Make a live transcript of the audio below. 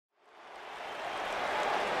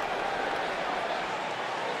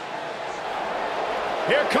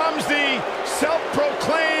Here comes the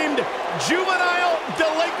self-proclaimed juvenile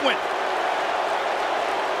delinquent.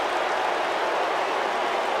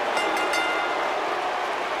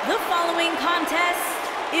 The following contest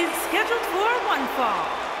is scheduled for one fall.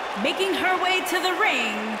 Making her way to the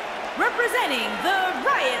ring, representing the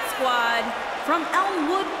Riott Squad from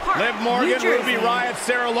Elmwood Park, Liv Morgan, New Jersey. Ruby Riott,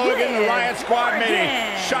 Sarah Logan. The Riott Squad made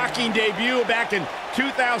a shocking debut back in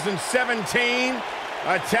 2017,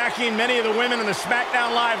 attacking many of the women in the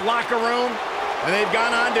SmackDown Live locker room, and they've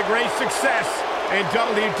gone on to great success in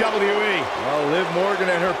WWE. Well, Liv Morgan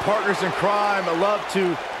and her partners in crime love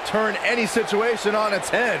to turn any situation on its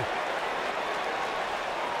head.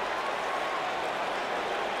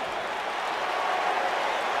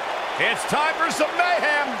 It's time for some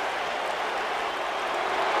mayhem.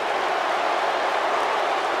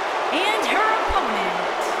 And her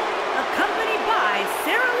opponent, accompanied by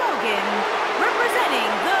Sarah Logan, representing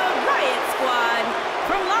the Riott Squad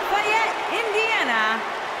from Lafayette, Indiana,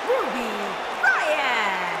 Ruby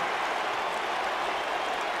Riott.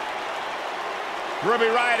 Ruby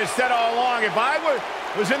Riott has said all along, if I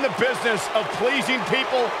was in the business of pleasing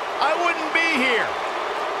people, I wouldn't be here.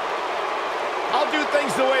 I'll do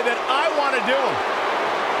things the way that I want to do them.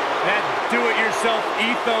 That do-it-yourself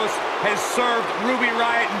ethos has served Ruby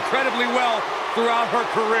Riott incredibly well throughout her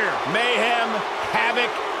career. Mayhem, havoc.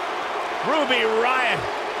 Ruby Riott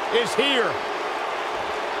is here.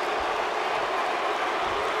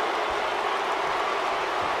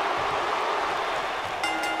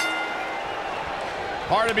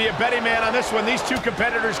 Hard to be a betting man on this one. These two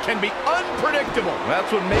competitors can be unpredictable. That's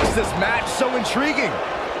what makes this match so intriguing.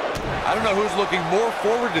 I don't know who's looking more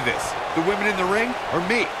forward to this, the women in the ring or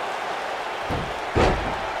me.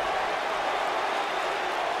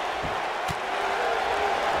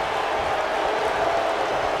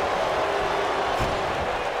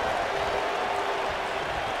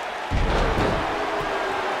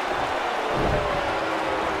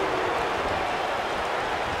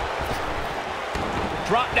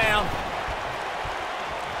 Drop down.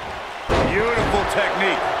 Beautiful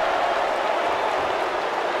technique.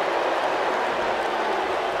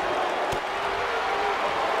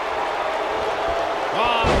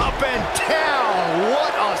 Up and down.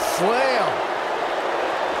 What a slam.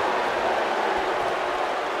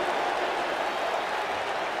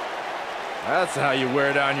 That's how you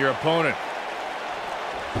wear down your opponent.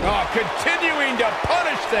 Oh, continuing to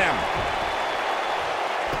punish them.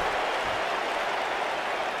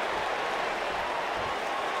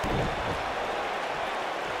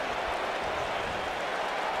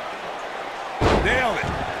 Nailed it.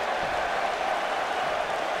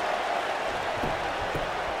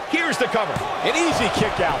 Here's the cover. An easy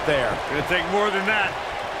kick out there. Gonna take more than that.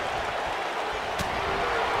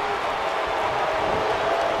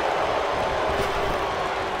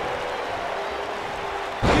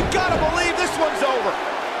 You gotta believe this one's over.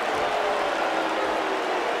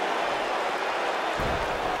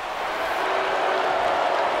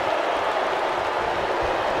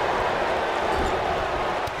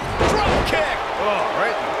 Drop kick. Oh,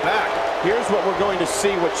 right in the back. Here's what we're going to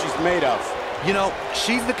see what she's made of. You know,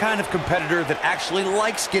 she's the kind of competitor that actually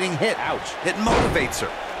likes getting hit. Ouch. It motivates her.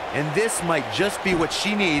 And this might just be what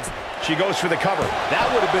she needs. She goes for the cover. That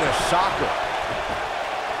would have been a shocker.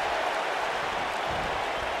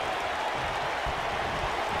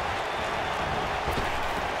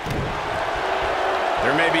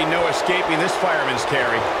 There may be no escaping this fireman's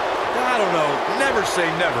carry. I don't know. Never say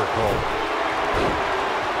never, Cole.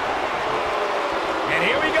 And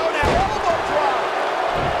here we go now. Elbow drop.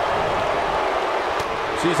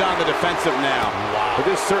 She's on the defensive now. Wow. But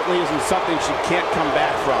this certainly isn't something she can't come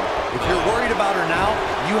back from. If you're worried about her now,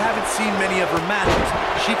 you haven't seen many of her matches.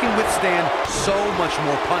 She can withstand so much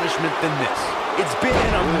more punishment than this. It's been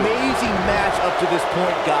an amazing match up to this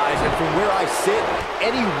point, guys, and from where I sit,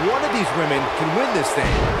 any one of these women can win this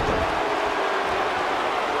thing.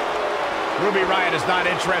 Ruby Riott is not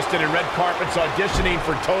interested in red carpets, auditioning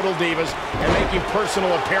for Total Divas, and making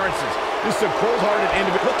personal appearances. This is a cold-hearted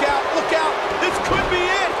individual. Look out, look out! This could be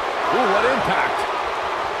it! Ooh, what impact!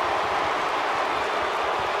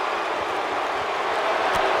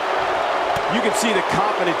 You can see the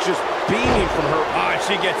confidence just beaming from her. Ah,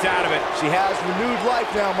 she gets out of it. She has renewed life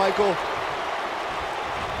now, Michael.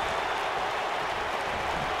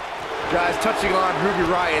 Guys, touching on Ruby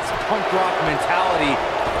Riott's punk rock mentality,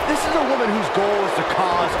 this is a woman whose goal is to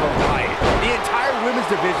cause a riot. The entire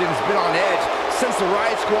women's division has been on edge since the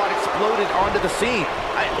Riott Squad exploded onto the scene.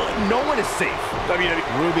 No one is safe. WWE.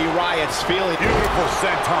 Ruby Riott's feeling Beautiful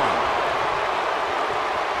senton.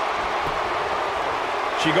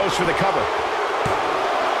 She goes for the cover.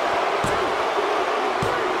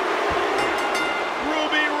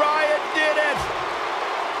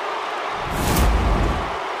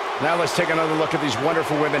 Now let's take another look at these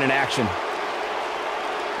wonderful women in action.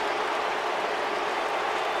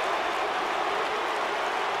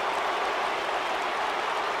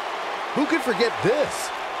 Who could forget this?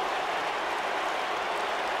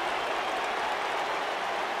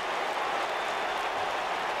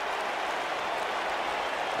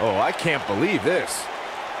 Oh, I can't believe this.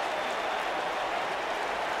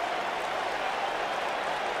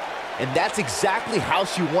 And that's exactly how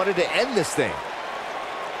she wanted to end this thing.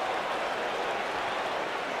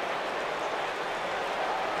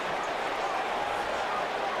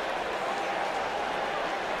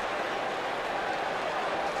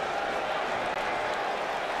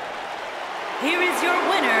 Here is your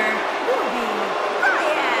winner, Ruby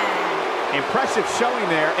Riott. Impressive showing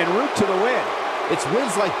there, en route to the win. It's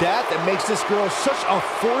wins like that that makes this girl such a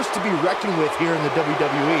force to be reckoned with here in the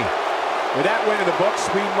WWE. With that win in the books,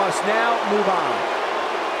 we must now move on.